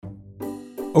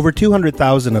Over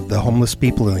 200,000 of the homeless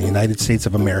people in the United States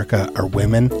of America are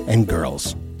women and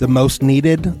girls. The most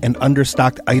needed and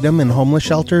understocked item in homeless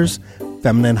shelters,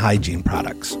 feminine hygiene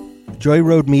products. Joy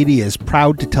Road Media is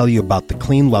proud to tell you about the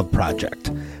Clean Love Project.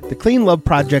 The Clean Love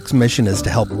Project's mission is to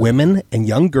help women and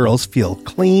young girls feel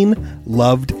clean,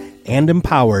 loved, and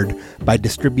empowered by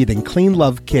distributing Clean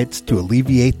Love kits to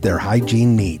alleviate their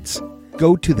hygiene needs.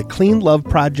 Go to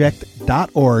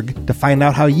thecleanloveproject.org to find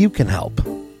out how you can help.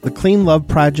 The Clean Love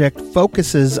Project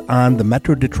focuses on the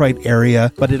Metro Detroit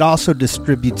area, but it also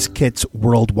distributes kits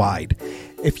worldwide.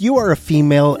 If you are a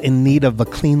female in need of a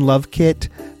Clean Love kit,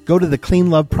 go to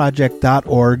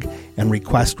thecleanloveproject.org and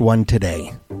request one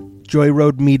today. Joy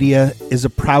Road Media is a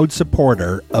proud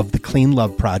supporter of the Clean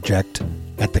Love Project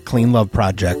at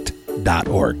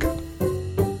thecleanloveproject.org. Are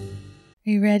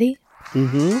you ready?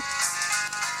 Mm-hmm.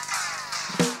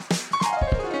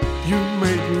 You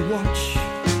made me watch.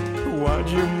 Why'd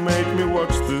you make me watch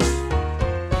this?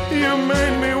 You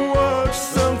made me watch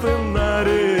something I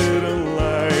didn't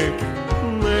like.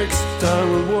 Next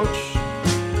time we'll watch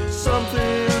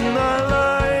something I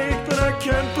like, but I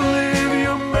can't believe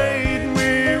you made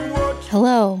me watch.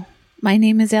 Hello, my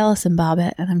name is Allison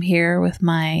Bobbitt, and I'm here with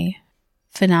my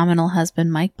phenomenal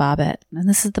husband, Mike Bobbitt. And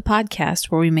this is the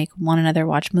podcast where we make one another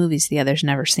watch movies the other's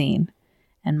never seen.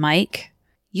 And Mike,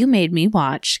 you made me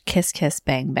watch Kiss Kiss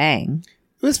Bang Bang.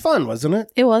 It was fun, wasn't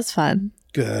it? It was fun.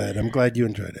 Good. I'm glad you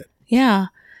enjoyed it. Yeah.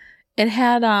 It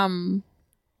had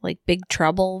like Big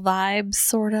Trouble vibes,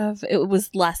 sort of. It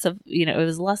was less of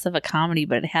a comedy,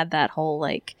 but it had that whole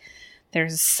like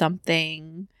there's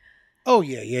something. Oh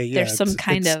yeah. There's some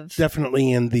kind it's of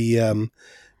definitely in the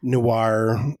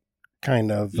noir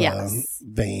kind of Yes.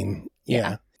 vein.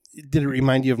 Yeah. Did it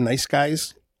remind you of Nice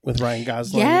Guys with Ryan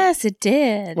Gosling? Yes, it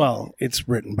did. Well, it's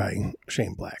written by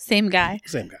Shane Black. Same guy.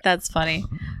 Same guy. That's funny.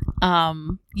 Yeah.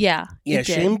 Yeah, it did.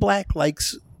 Shane Black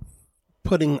likes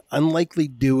putting unlikely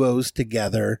duos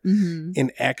together Mhm.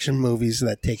 in action movies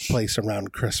that take place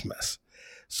around Christmas.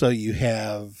 So you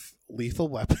have Lethal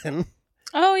Weapon,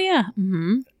 Oh yeah.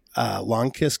 Mm-hmm.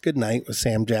 Long Kiss Goodnight with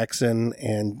Sam Jackson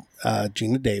and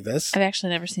Gina Davis. I've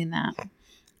actually never seen that.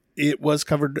 It was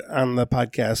covered on the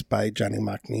podcast by Johnny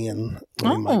Mockney and Lee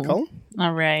Oh. Michael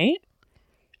All right.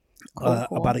 Cool.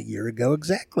 about a year ago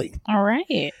exactly. All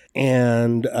right.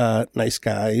 And Nice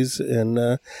Guys, and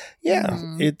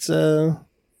it's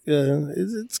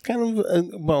kind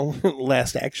of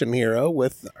Last Action Hero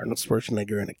with Arnold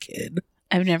Schwarzenegger and a kid.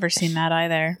 I've never seen that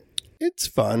either. It's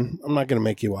fun. I'm not going to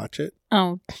make you watch it.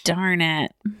 Oh, darn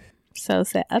it. So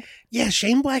sad. Yeah,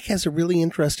 Shane Black has a really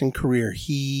interesting career.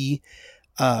 He,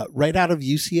 right out of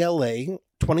UCLA,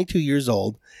 22 years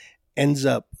old, ends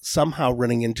up somehow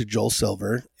running into Joel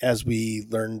Silver, as we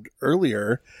learned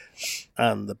earlier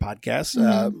on the podcast,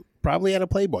 probably at a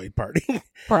Playboy party.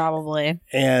 Probably.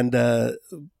 And,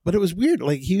 but it was weird.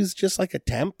 Like, he was just like a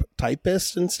temp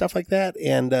typist and stuff like that.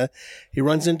 And he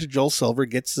runs into Joel Silver,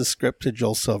 gets the script to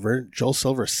Joel Silver. Joel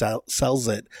Silver sells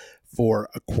it for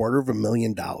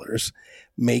 $250,000,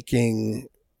 making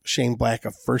Shane Black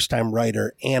a first-time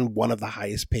writer and one of the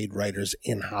highest paid writers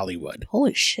in Hollywood.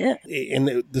 Holy shit.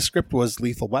 And the script was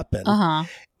Lethal Weapon. Uh-huh.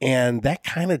 And that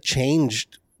kind of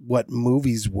changed what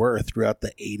movies were throughout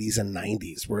the 80s and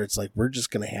 90s, where it's like, we're just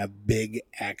going to have big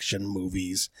action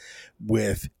movies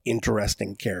with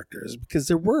interesting characters, because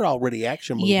there were already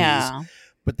action movies, Yeah.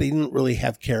 but they didn't really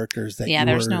have characters that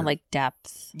There's no like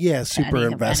depth. yeah, to super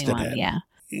invested anyone. in. Yeah.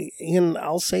 And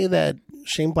I'll say that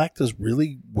Shane Black does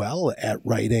really well at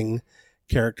writing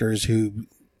characters who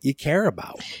you care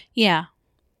about. Yeah.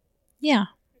 Yeah.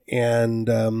 And,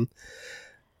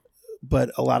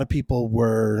 but a lot of people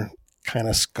were kind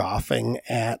of scoffing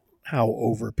at how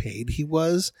overpaid he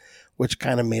was, which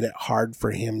kind of made it hard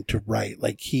for him to write.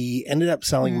 Like, he ended up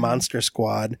selling Monster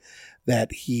Squad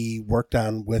that he worked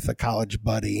on with a college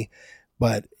buddy,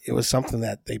 but it was something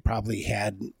that they probably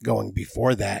had going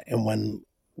before that. And when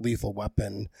Lethal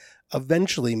Weapon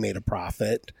eventually made a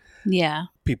profit, Yeah.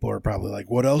 people are probably like,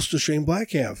 what else does Shane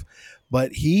Black have?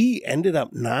 But he ended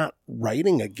up not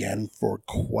writing again for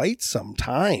quite some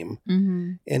time.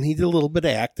 Mm-hmm. And he did a little bit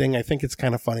of acting. I think it's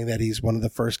kind of funny that he's one of the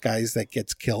first guys that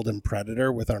gets killed in Predator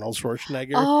with Arnold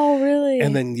Schwarzenegger. Oh, really?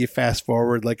 And then you fast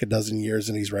forward like a dozen years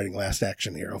and he's writing Last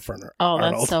Action Hero for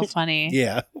Arnold. That's so funny.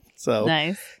 Yeah. So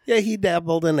Nice. yeah, he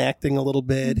dabbled in acting a little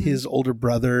bit. Mhm. His older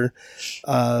brother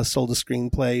sold a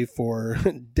screenplay for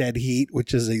Dead Heat,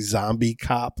 which is a zombie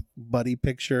cop buddy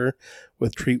picture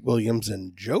with Treat Williams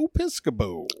and Joe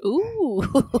Piscopo. Ooh.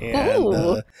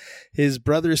 And his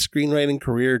brother's screenwriting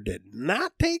career did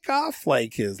not take off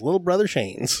like his little brother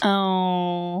Shane's.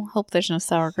 Oh, hope there's no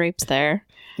sour grapes there.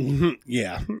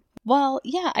 Yeah. Well,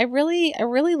 yeah, I really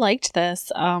liked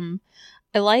this.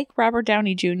 I like Robert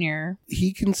Downey Jr.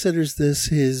 He considers this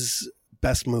his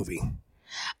best movie.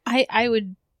 I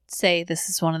would say this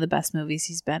is one of the best movies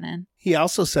he's been in. He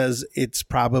also says it's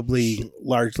probably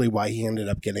largely why he ended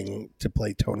up getting to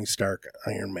play Tony Stark,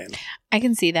 Iron Man. I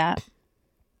can see that.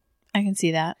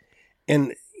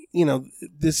 And, you know,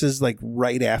 this is like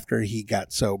right after he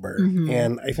got sober. Mhm.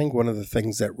 And I think one of the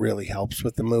things that really helps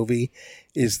with the movie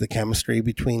is the chemistry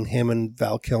between him and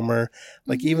Val Kilmer.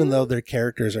 Like, even though their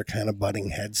characters are kind of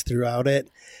butting heads throughout it,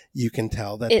 you can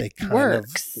tell that It they kind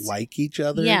works. of like each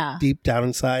other Yeah. deep down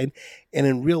inside. And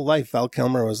in real life, Val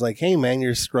Kilmer was like, hey, man,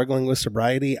 you're struggling with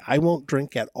sobriety. I won't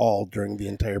drink at all during the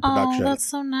entire production. Oh, that's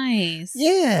so nice.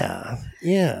 Yeah.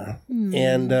 Yeah. Hmm.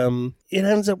 And it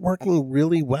ends up working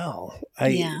really well.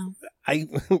 I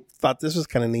thought this was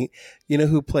kind of neat. You know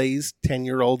who plays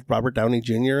 10-year-old Robert Downey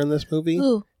Jr. in this movie?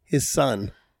 Ooh, His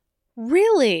son.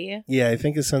 really? Yeah, I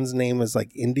think his son's name is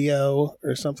like Indio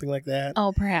or something like that.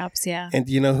 Oh, perhaps, yeah. And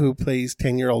do you know who plays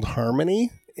 10-year-old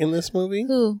Harmony in this movie?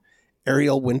 Who?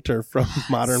 Ariel Winter from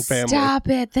Modern Family. Stop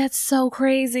it. That's so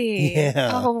crazy.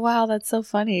 Yeah. Oh, wow. That's so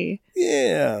funny.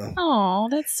 Yeah. Oh,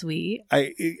 that's sweet.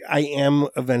 I am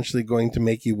eventually going to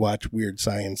make you watch Weird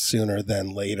Science sooner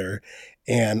than later.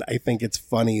 And I think it's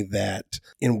funny that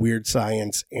in Weird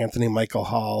Science, Anthony Michael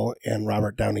Hall and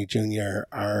Robert Downey Jr.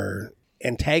 are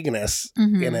antagonists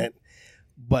Mhm. in it.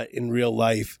 But in real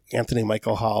life, Anthony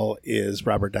Michael Hall is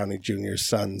Robert Downey Jr.'s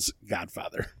son's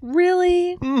godfather.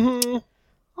 Really? Mm-hmm.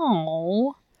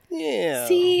 Oh. Yeah.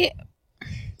 See,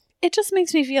 it just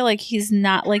makes me feel like he's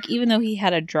not, like, even though he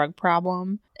had a drug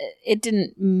problem, it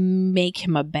didn't make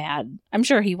him a bad. I'm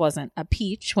sure he wasn't a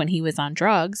peach when he was on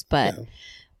drugs, but Yeah.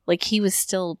 like he was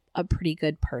still a pretty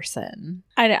good person.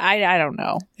 I don't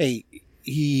know. Hey,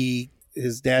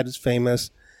 his dad is famous.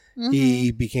 Mhm.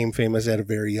 He became famous at a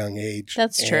very young age.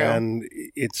 That's true. And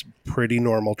it's pretty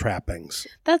normal trappings.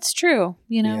 That's true.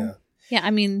 You know? Yeah.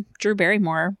 I mean, Drew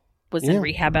Barrymore was Yeah. in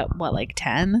rehab at what, like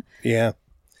 10? Yeah.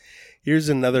 Here's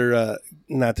another,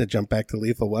 not to jump back to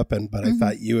Lethal Weapon, but I Mhm.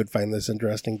 thought you would find this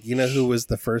interesting. Do you know who was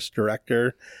the first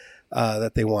director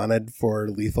that they wanted for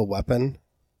Lethal Weapon?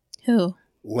 Who?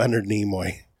 Leonard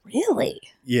Nimoy. Really?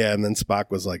 Yeah, and then Spock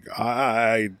was like,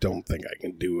 I don't think I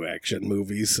can do action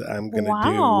movies. I'm going to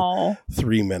Wow. do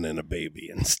 3 Men and a Baby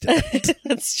instead.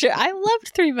 That's true. I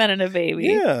loved 3 Men and a Baby.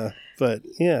 Yeah, but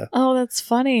yeah. Oh, that's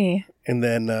funny. And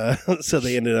then, so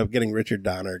they ended up getting Richard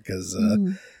Donner because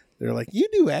Mhm. they're like, you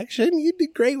do action. You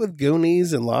did great with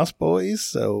Goonies and Lost Boys.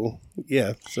 So,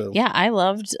 yeah. So Yeah, I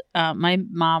loved, my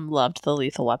mom loved the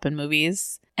Lethal Weapon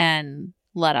movies and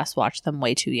let us watch them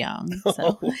way too young.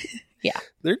 So yeah.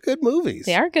 They're good movies.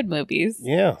 They are good movies.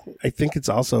 Yeah. I think it's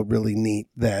also really neat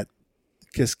that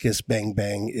Kiss Kiss Bang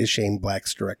Bang is Shane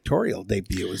Black's directorial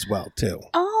debut as well, too.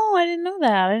 Oh, I didn't know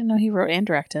that. I didn't know he wrote and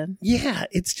directed. Yeah.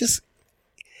 It's just,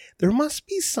 there must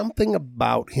be something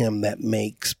about him that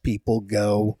makes people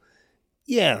go,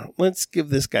 yeah, let's give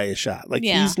this guy a shot. Like,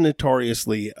 Yeah. he's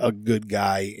notoriously a good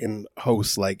guy and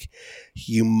hosts like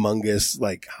humongous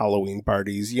like Halloween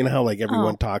parties. You know how like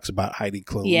everyone talks about Heidi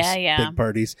Klum's Yeah. big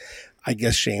parties? I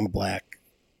guess Shane Black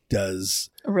does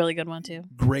A really good one, too.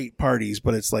 great parties,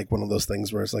 but it's like one of those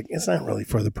things where it's like, it's not really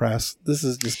for the press. This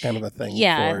is just kind of a thing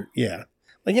Yeah. for,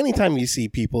 Like anytime you see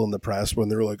people in the press when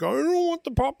they're like, I don't want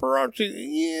the paparazzi.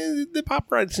 Yeah, the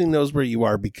paparazzi knows where you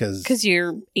are because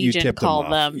your You agent tipped them called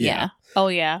off. them. Yeah. Yeah. Oh,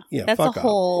 yeah. Yeah, That's a fuck off.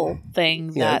 whole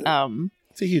thing Yeah. that,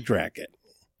 it's a huge racket.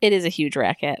 it is a huge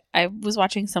racket. I was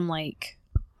watching some like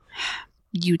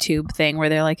YouTube thing where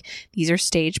they're like, these are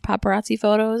staged paparazzi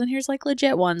photos, and here's like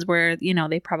legit ones where, you know,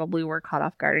 they probably were caught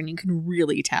off guard and you can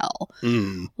really tell.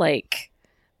 Mm. Like,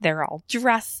 they're all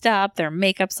dressed up, their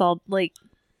makeup's all like,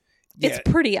 Yeah, it's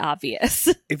pretty obvious.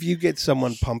 if you get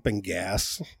someone pumping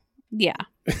gas Yeah.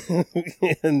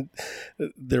 and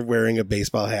they're wearing a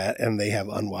baseball hat and they have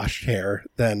unwashed hair,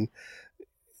 then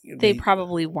They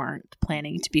probably weren't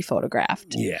planning to be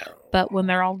photographed. yeah. But when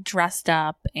they're all dressed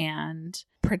up and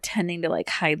pretending to like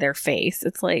hide their face,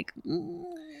 it's like,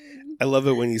 I love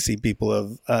it when you see people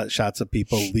of shots of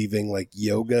people leaving like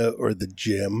yoga or the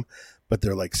gym, but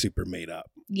they're like super made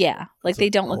up. yeah, like It's they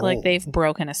like, don't look oh. like they've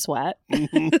broken a sweat.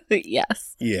 Mhm.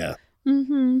 Yes. Yeah.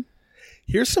 Mm-hmm.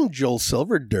 Here's some Joel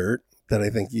Silver dirt that I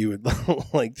think you would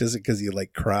like just because you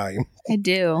like crime. I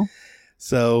do.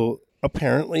 So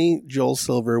apparently Joel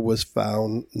Silver was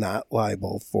found not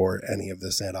liable for any of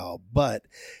this at all, but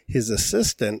his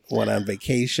assistant went on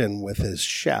vacation with his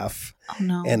chef, Oh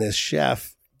no. and his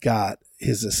chef got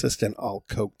his assistant all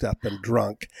coked up and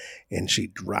drunk, and she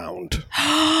drowned.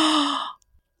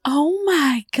 Oh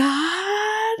my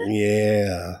God.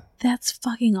 Yeah. That's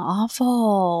fucking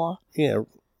awful. Yeah,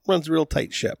 runs a real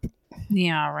tight ship.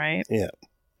 Yeah, right? Yeah.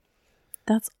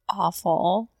 That's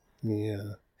awful.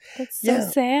 Yeah. That's so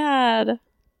sad.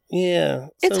 Yeah.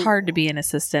 It's hard to be an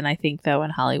assistant, I think, though,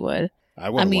 in Hollywood. I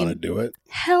wouldn't want to do it.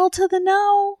 Hell to the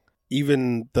no.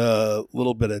 Even the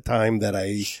little bit of time that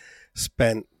I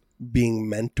spent being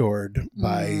mentored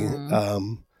by...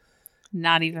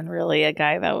 Not even really a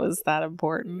guy that was that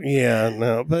important. Yeah,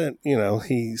 no, but,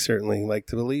 he certainly liked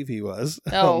to believe he was.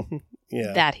 Oh,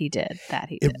 yeah. That he did.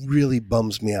 It really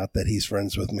bums me out that he's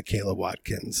friends with Michaela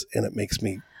Watkins, and it makes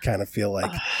me kind of feel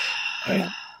like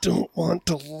I don't want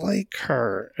to like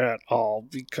her at all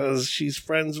because she's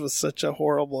friends with such a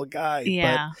horrible guy.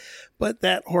 Yeah. But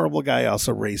that horrible guy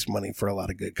also raised money for a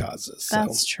lot of good causes. So,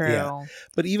 that's true. Yeah.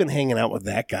 But even hanging out with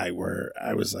that guy where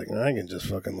I was like, I can just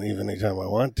fucking leave anytime I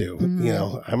want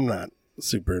to. I'm not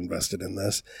super invested in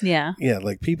this. Yeah. Yeah,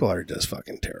 like people are just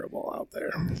fucking terrible out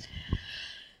there.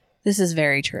 This is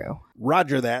very true.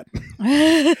 Roger that.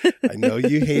 I know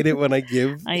you hate it when I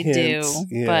give hints.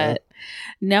 Do, but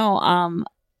no,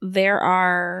 there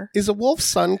are... Is a wolf's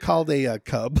son called a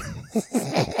cub?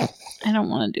 I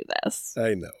don't want to do this.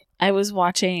 I know. I was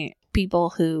watching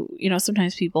people who,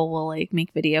 sometimes people will like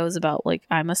make videos about like,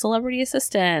 I'm a celebrity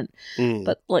assistant,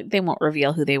 but like they won't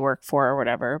reveal who they work for or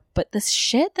whatever. But the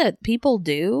shit that people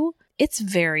do, it's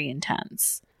very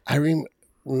intense. I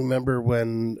remember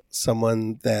when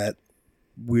someone that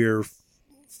we're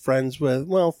friends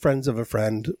of a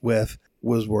friend with,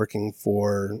 was working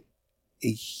for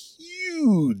a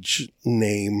huge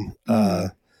name.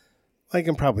 I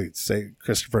can probably say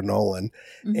Christopher Nolan.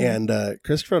 And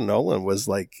Christopher Nolan was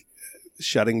like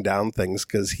shutting down things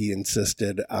because he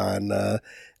insisted on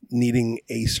needing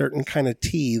a certain kind of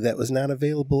tea that was not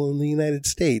available in the United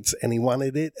States, and he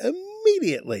wanted it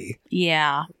immediately.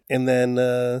 Yeah. And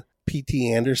then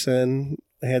P.T. Anderson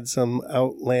had some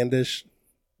outlandish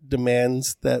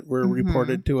demands that were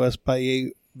reported to us by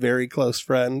a very close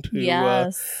friend who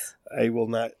I will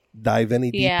not dive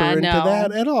any deeper into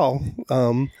that at all.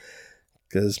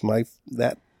 Because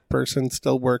that person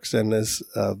still works and is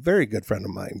a very good friend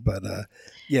of mine. But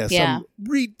some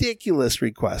ridiculous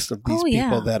requests of these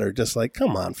people that are just like,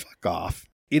 come on, fuck off.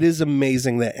 It is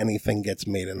amazing that anything gets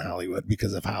made in Hollywood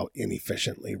because of how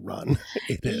inefficiently run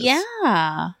it is.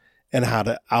 Yeah. And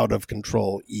how out of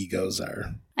control egos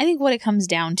are. I think what it comes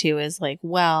down to is like,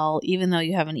 well, even though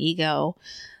you have an ego,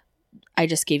 I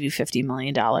just gave you $50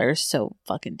 million, so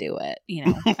fucking do it.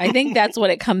 I think that's what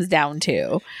it comes down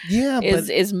to. Yeah,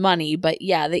 is money. But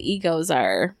yeah, the egos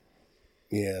are.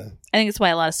 Yeah, I think it's why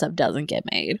a lot of stuff doesn't get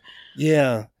made.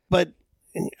 Yeah, but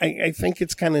I think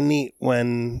it's kind of neat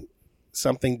when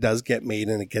something does get made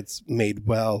and it gets made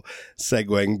well.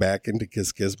 Segueing back into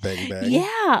Kiss Kiss Bang Bang.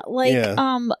 Yeah,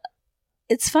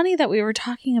 it's funny that we were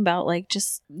talking about like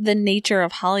just the nature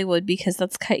of Hollywood, because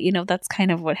that's kind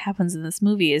of what happens in this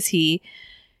movie is he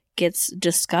gets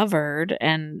discovered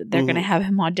and they're going to have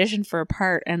him audition for a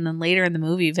part. And then later in the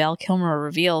movie, Val Kilmer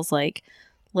reveals like,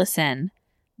 listen,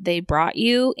 they brought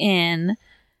you in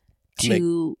to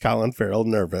make Colin Farrell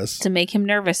nervous, to make him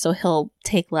nervous so he'll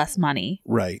take less money.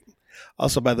 Right.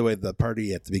 Also, by the way, the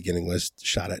party at the beginning was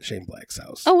shot at Shane Black's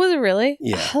house. Oh, was it really?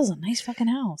 Yeah, that was a nice fucking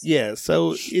house. Yeah,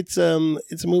 so it's a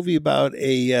movie about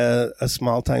a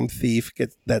small time thief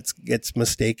gets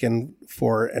mistaken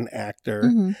for an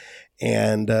actor,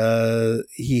 and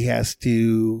he has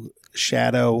to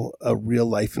shadow a real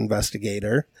life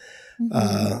investigator.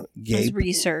 His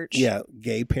research. Yeah,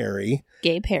 Gay Perry.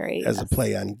 Gay Perry. As a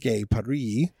play on Gay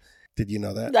Paris. Did you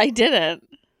know that? I didn't.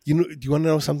 Do you want to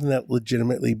know something that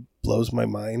legitimately blows my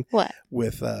mind? What?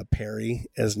 With Perry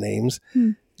as names.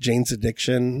 Jane's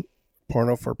Addiction,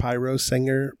 Porno for Pyro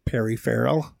singer Perry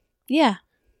Farrell. Yeah.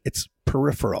 It's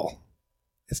Peripheral.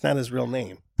 It's not his real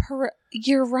name.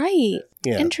 You're right.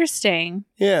 Yeah. Interesting.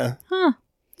 Yeah. Huh.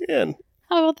 Yeah.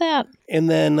 How about that? And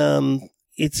then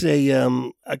it's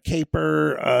a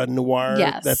caper noir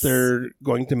that they're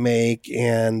going to make,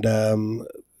 and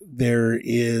there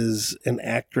is an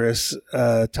actress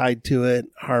tied to it,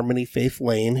 Harmony Faith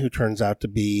Lane, who turns out to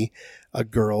be a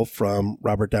girl from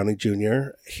Robert Downey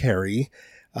Jr., Harry,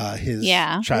 his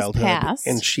childhood. His past.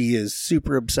 And she is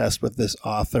super obsessed with this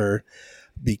author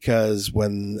because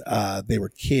when they were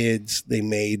kids, they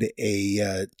made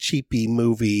a cheapy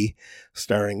movie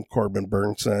starring Corbin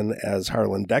Burnson as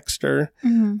Harlan Dexter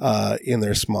in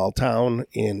their small town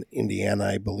in Indiana,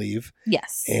 I believe.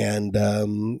 Yes. And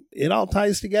it all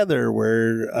ties together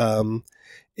where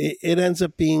it ends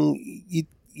up being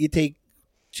you take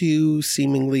two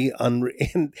seemingly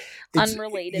unrelated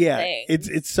things.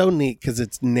 It's so neat because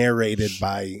it's narrated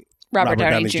by Robert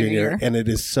Downey Jr. and it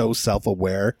is so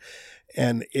self-aware.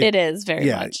 And it is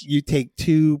very much. You take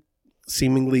two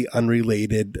seemingly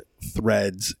unrelated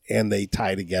threads and they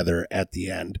tie together at the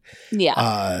end.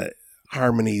 Yeah.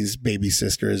 Harmony's baby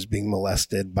sister is being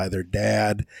molested by their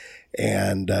dad,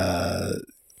 and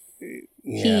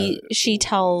she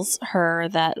tells her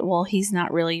that, well, he's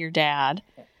not really your dad.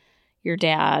 Your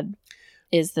dad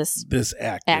is this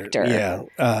actor.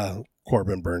 Yeah.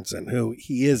 Corbin Burnson, who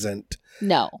he isn't.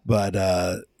 No. But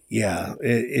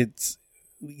it's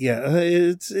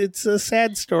a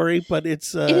sad story, but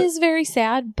it is very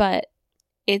sad, but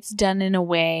it's done in a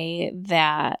way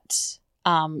that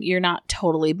you're not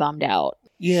totally bummed out.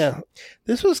 Yeah,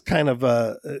 this was kind of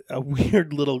a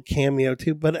weird little cameo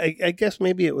too, but I guess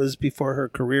maybe it was before her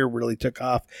career really took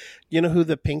off. You know who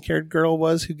the pink-haired girl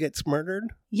was who gets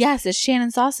murdered? Yes, it's Shannon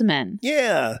Sossaman.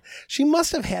 Yeah, she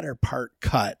must have had her part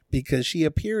cut because she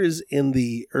appears in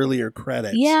the earlier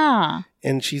credits. Yeah.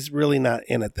 And she's really not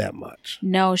in it that much.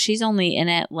 No, she's only in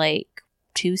it like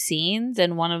 2 scenes,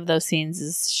 and one of those scenes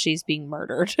is she's being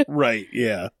murdered. Right,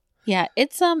 yeah. Yeah,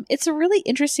 it's a really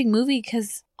interesting movie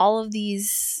because all of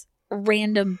these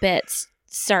random bits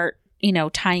start,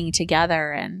 tying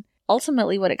together, and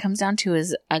ultimately what it comes down to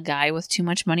is a guy with too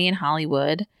much money in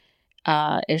Hollywood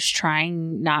is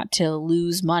trying not to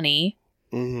lose money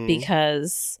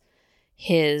because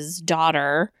his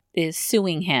daughter is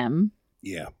suing him.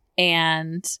 Yeah.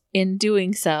 And in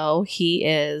doing so, he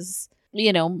is,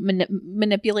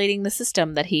 manipulating the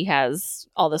system that he has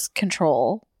all this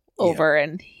control over,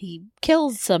 and he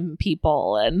kills some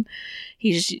people, and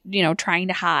he's trying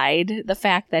to hide the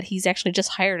fact that he's actually just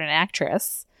hired an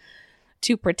actress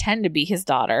to pretend to be his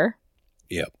daughter.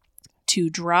 Yep.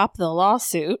 To drop the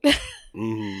lawsuit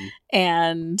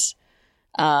and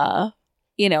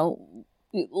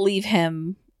leave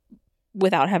him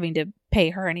without having to pay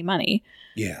her any money.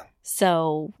 Yeah.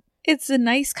 So it's a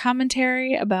nice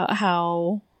commentary about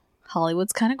how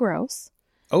Hollywood's kind of gross.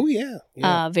 Oh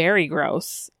yeah. Very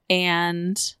gross.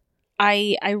 And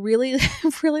I really,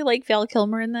 really like Val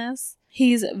Kilmer in this.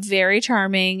 He's very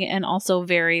charming and also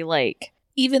very,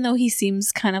 even though he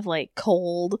seems kind of,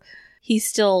 cold, he's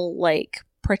still,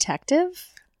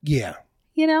 protective. Yeah.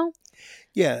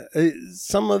 Yeah.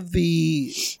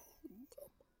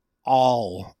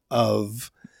 All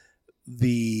of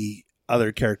the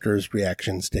other characters'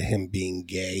 reactions to him being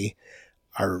gay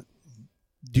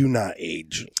do not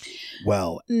age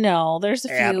well. No, there's a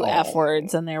few F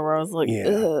words in there where I was like,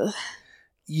 ugh.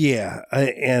 Yeah,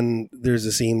 and there's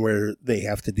a scene where they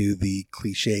have to do the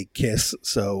cliche kiss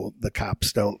so the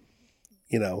cops don't,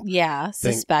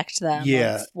 suspect them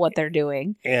of what they're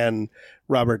doing. And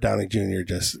Robert Downey Jr.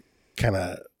 just kind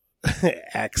of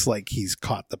acts like he's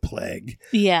caught the plague.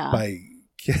 Yeah. By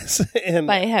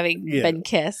having been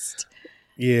kissed.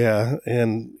 Yeah,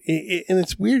 and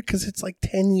it's weird because it's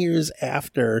 10 years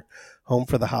after Home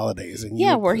for the Holidays. And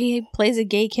where he plays a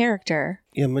gay character.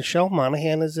 Yeah, Michelle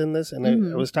Monaghan is in this, and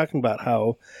I was talking about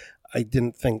how I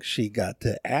didn't think she got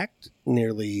to act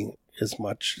nearly as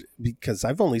much because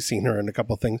I've only seen her in a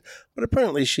couple things, but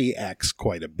apparently she acts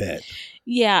quite a bit.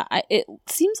 Yeah, it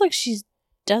seems like she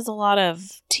does a lot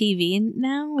of TV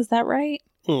now. Is that right?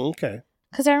 Okay.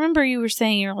 Because I remember you were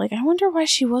saying, you're like, I wonder why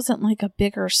she wasn't a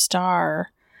bigger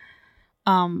star.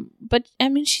 But I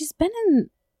mean, she's been in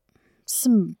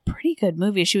some pretty good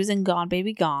movies. She was in Gone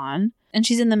Baby Gone, and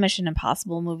she's in the Mission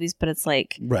Impossible movies, but it's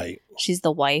right. She's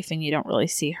the wife and you don't really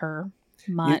see her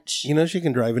much. She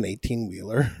can drive an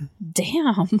 18-wheeler.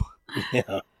 Damn.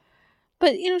 Yeah.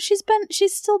 But she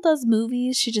still does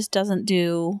movies. She just doesn't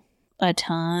do a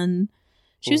ton.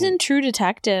 She was in True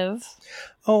Detective.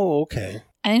 Oh, okay.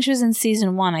 I think she was in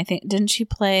season 1. I think, didn't she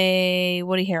play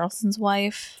Woody Harrelson's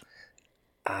wife?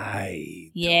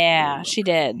 Yeah, she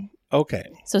did. Okay.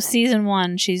 So season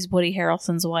 1, she's Woody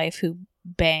Harrelson's wife who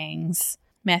bangs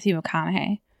Matthew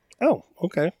McConaughey. Oh,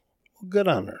 okay. Well, good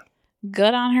on her.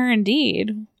 Good on her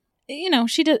indeed.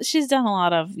 She's done a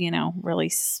lot of, really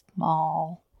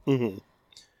small. Mm-hmm.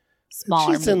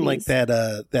 Smaller She's movies. in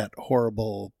that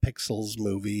horrible Pixels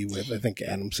movie with I think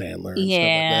Adam Sandler and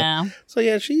yeah. stuff like that. So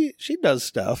yeah, she does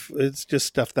stuff. It's just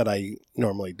stuff that I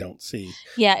normally don't see.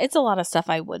 Yeah, it's a lot of stuff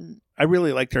I wouldn't. I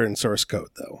really liked her in Source Code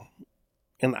though.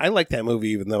 And I like that movie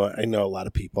even though I know a lot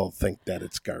of people think that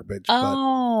it's garbage.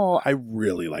 Oh. But I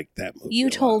really like that movie.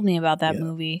 You told me about that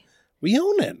movie. We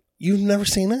own it. You've never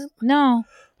seen it? No.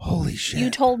 Holy shit. You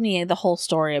told me the whole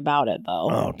story about it, though.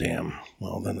 Oh, damn.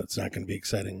 Well, then it's not going to be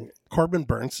exciting. Corbin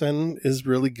Burnson is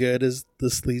really good as the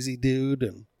sleazy dude.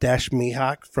 And Dash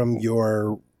Mihok from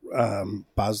your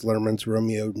Baz Luhrmann's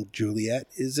Romeo and Juliet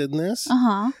is in this.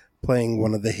 Uh-huh. Playing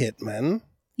one of the hitmen.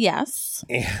 Yes.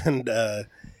 And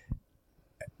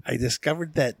I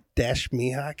discovered that Dash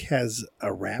Mihawk has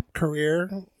a rap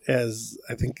career as,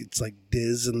 I think it's like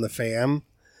Diz and the Fam.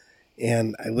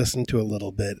 And I listened to a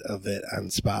little bit of it on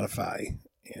Spotify.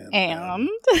 And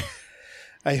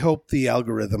I hope the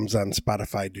algorithms on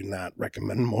Spotify do not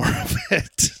recommend more of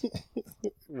it.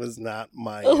 It was not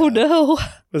my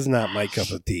was not my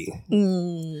cup of tea.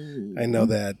 I know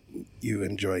that you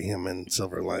enjoy him in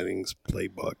Silver Linings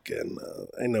Playbook, and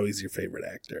I know he's your favorite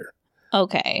actor.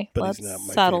 Okay, But let's he's not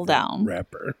my settle favorite down.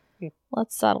 rapper.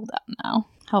 Let's settle down now.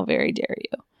 How very dare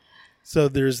you? So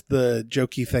there's the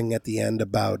jokey thing at the end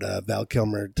about Val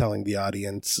Kilmer telling the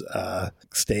audience,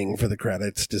 staying for the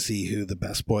credits to see who the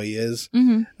best boy is.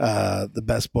 Mm-hmm. The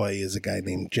best boy is a guy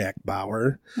named Jack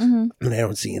Bauer. Mm-hmm. And I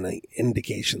don't see any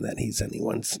indication that he's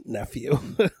anyone's nephew.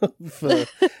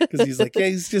 Because he's like, yeah,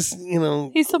 he's just,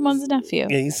 He's someone's nephew.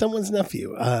 Yeah, he's someone's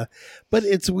nephew. But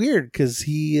it's weird because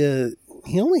he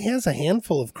only has a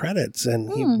handful of credits,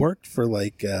 and he worked for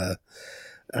like...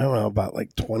 I don't know, about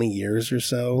like 20 years or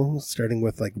so, starting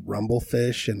with like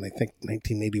Rumblefish in I think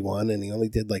 1981, and he only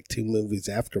did like 2 movies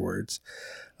afterwards.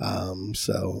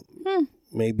 So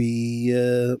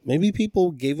maybe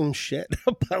people gave him shit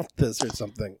about this or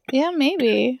something. Yeah,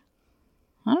 maybe.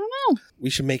 I don't know. We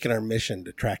should make it our mission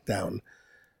to track down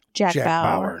Jack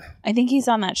Bauer. I think he's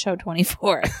on that show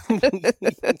 24.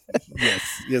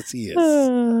 Yes, he is.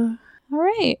 All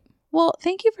right. Well,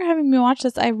 thank you for having me watch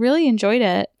this. I really enjoyed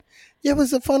it. Yeah, it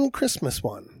was a fun Christmas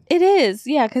one. It is,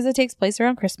 yeah, because it takes place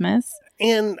around Christmas.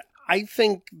 And I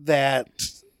think that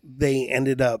they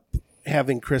ended up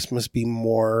having Christmas be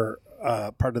more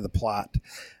part of the plot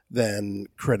than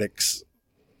critics,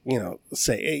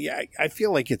 say. Hey, yeah, I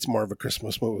feel like it's more of a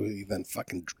Christmas movie than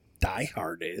fucking Die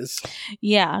Hard is.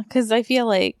 Yeah, because I feel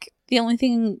like the only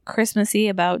thing Christmassy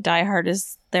about Die Hard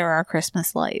is there are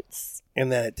Christmas lights.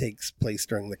 And that it takes place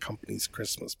during the company's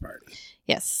Christmas party.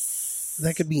 Yes.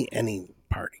 That could be any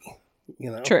party,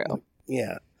 True.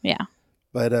 Yeah. Yeah.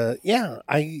 But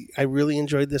I really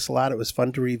enjoyed this a lot. It was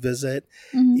fun to revisit,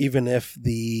 even if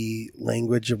the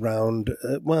language around,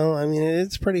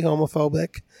 it's pretty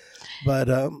homophobic, but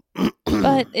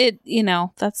but it,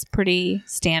 that's pretty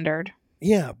standard.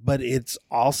 Yeah, but it's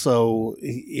also,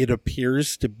 it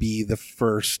appears to be the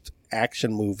first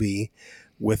action movie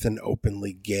with an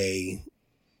openly gay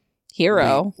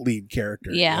hero lead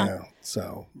character. Yeah.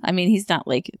 So he's not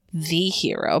like the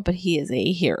hero, but he is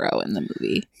a hero in the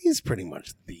movie. He's pretty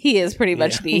much the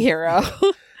hero.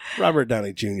 Robert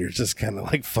Downey Jr. just kind of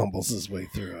like fumbles his way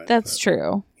through it. That's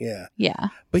true. Yeah. Yeah.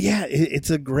 But yeah, it's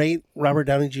a great Robert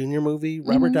Downey Jr. movie.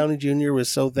 Robert Downey Jr. was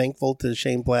so thankful to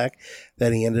Shane Black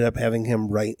that he ended up having him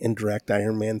write and direct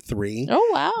Iron Man 3. Oh,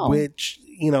 wow. Which,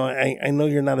 I know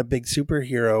you're not a big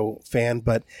superhero fan,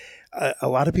 but a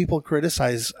lot of people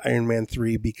criticize Iron Man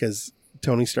 3 because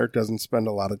Tony Stark doesn't spend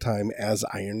a lot of time as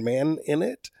Iron Man in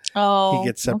it. Oh. He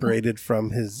gets separated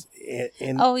from his...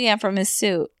 from his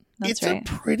suit. That's it's right. a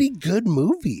pretty good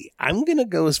movie. I'm going to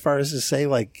go as far as to say,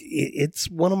 like, it's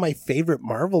one of my favorite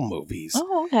Marvel movies.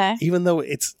 Oh, okay. Even though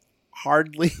it's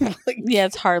hardly like... Yeah,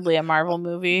 it's hardly a Marvel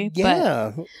movie.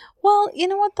 Yeah. But, well, you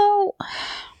know what, though?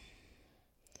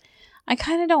 I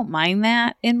kind of don't mind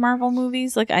that in Marvel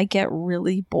movies. Like, I get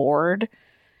really bored,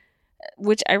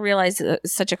 which I realize is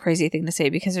such a crazy thing to say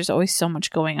because there's always so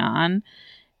much going on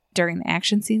during the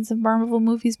action scenes of Marvel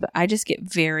movies, but I just get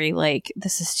very like,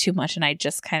 this is too much, and I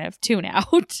just kind of tune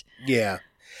out. Yeah.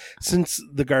 Since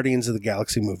the Guardians of the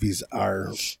Galaxy movies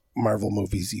are Marvel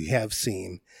movies you have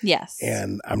seen. Yes.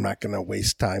 And I'm not going to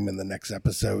waste time in the next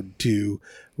episode to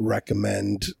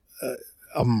recommend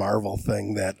a Marvel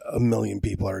thing that a million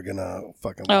people are going to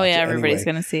fucking watch. Oh, yeah, everybody's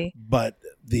anyway. going to see. But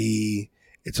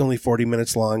it's only 40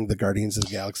 minutes long. The Guardians of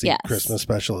the Galaxy Christmas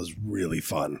special is really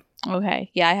fun. Okay.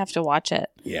 Yeah, I have to watch it.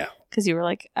 Yeah. Because you were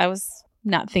like, I was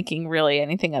not thinking really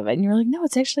anything of it. And you were like, no,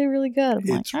 it's actually really good.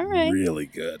 I'm It's like, all right. really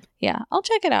good. Yeah, I'll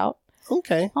check it out.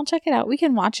 Okay. I'll check it out. We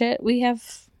can watch it. We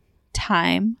have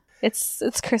time.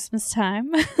 It's Christmas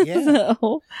time. Yeah.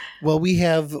 So. Well, we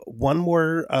have one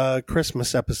more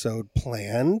Christmas episode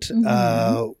planned.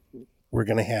 We're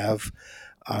going to have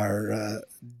our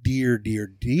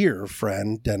dear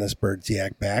friend Dennis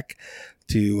Birdziak back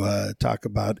to talk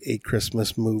about a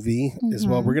Christmas movie as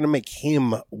well. We're going to make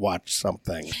him watch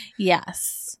something.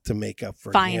 Yes. To make up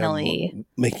for him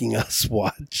making us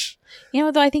watch.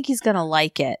 Though I think he's going to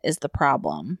like it is the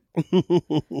problem.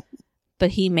 But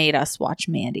he made us watch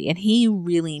Mandy, and he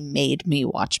really made me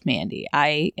watch Mandy.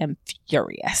 I am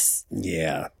furious.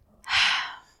 Yeah.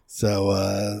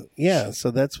 So,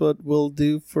 so that's what we'll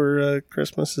do for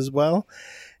Christmas as well.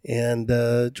 And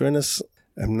join us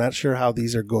I'm not sure how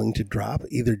these are going to drop.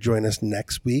 Either join us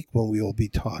next week when we will be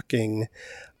talking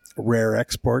rare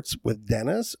exports with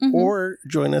Dennis, or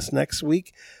join us next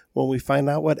week when we find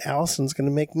out what Allison's going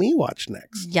to make me watch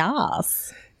next.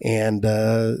 Yes. And,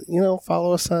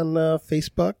 follow us on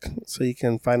Facebook so you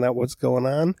can find out what's going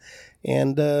on,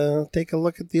 and take a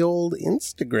look at the old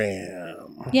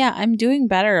Instagram. Yeah, I'm doing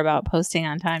better about posting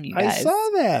on time, you guys. I saw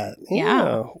that.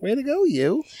 Yeah. Way to go,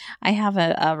 you. I have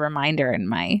a reminder in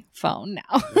my phone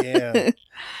now. Yeah.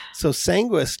 So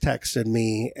Sanguis texted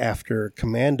me after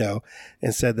Commando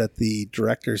and said that the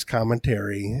director's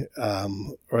commentary,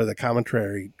 or the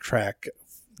commentary track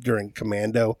during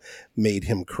Commando, made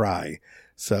him cry.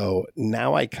 So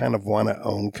now I kind of want to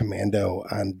own Commando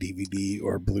on DVD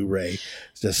or Blu-ray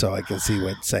just so I can see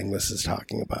what Sanguis is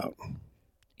talking about.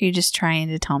 You're just trying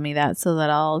to tell me that so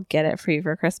that I'll get it for you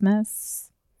for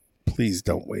Christmas? Please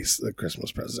don't waste the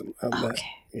Christmas present on that.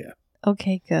 Yeah.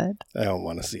 Okay, good. I don't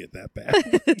want to see it that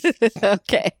bad.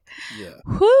 Okay. Yeah.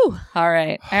 Whew. All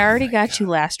right. I already got you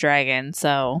Last Dragon,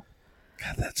 so...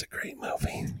 God, that's a great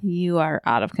movie. You are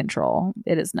out of control.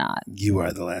 It is not. You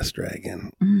are the last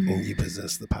dragon, and you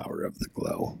possess the power of the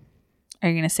glow. Are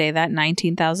you going to say that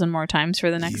 19,000 more times for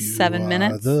the next 7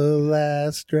 minutes? You are the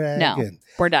last dragon. No,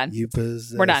 we're done. You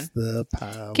possess We're done. the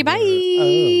power Okay, bye. of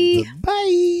the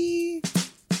bye.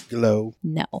 Glow.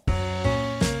 No.